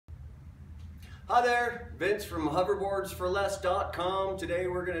Hi there, Vince from Hoverboardsforless.com. Today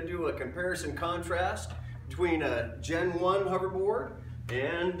we're going to do a comparison contrast between a Gen 1 hoverboard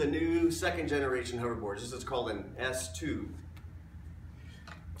and the new second generation hoverboards. This is called an S2.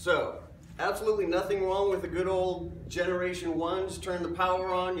 So, absolutely nothing wrong with the good old Generation 1s. Turn the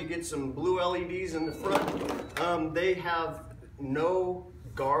power on, you get some blue LEDs in the front. They have no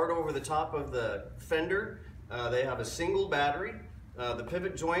guard over the top of the fender. They have a single battery. The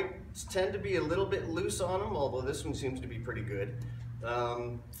pivot joints tend to be a little bit loose on them, although this one seems to be pretty good.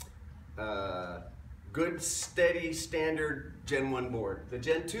 Good, steady, standard Gen 1 board. The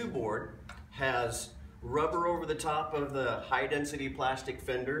Gen 2 board has rubber over the top of the high-density plastic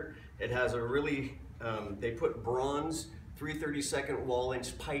fender. It has a really, they put bronze 3/32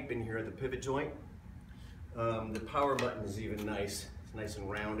 wall-inch pipe in here at the pivot joint. The power button is even nice. It's nice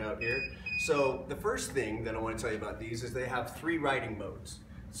and round out here. So the first thing that I want to tell you about these is they have 3 riding modes.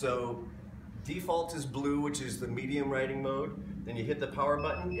 So default is blue, which is the medium riding mode. Then you hit the power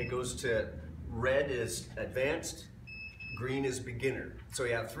button, it goes to red is advanced, green is beginner. So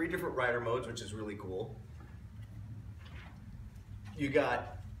you have 3 different rider modes, which is really cool. You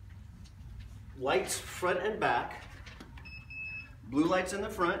got lights front and back, blue lights in the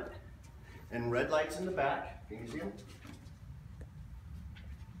front, and red lights in the back. Can you see them?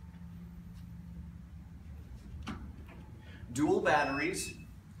 Dual batteries.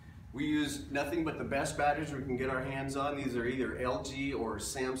 We use nothing but the best batteries we can get our hands on. These are either LG or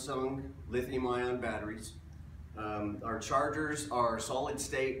Samsung lithium-ion batteries. Our chargers are solid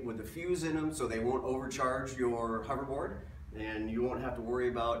state with a fuse in them, so they won't overcharge your hoverboard, and you won't have to worry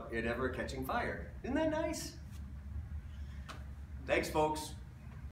about it ever catching fire. Isn't that nice? Thanks, folks.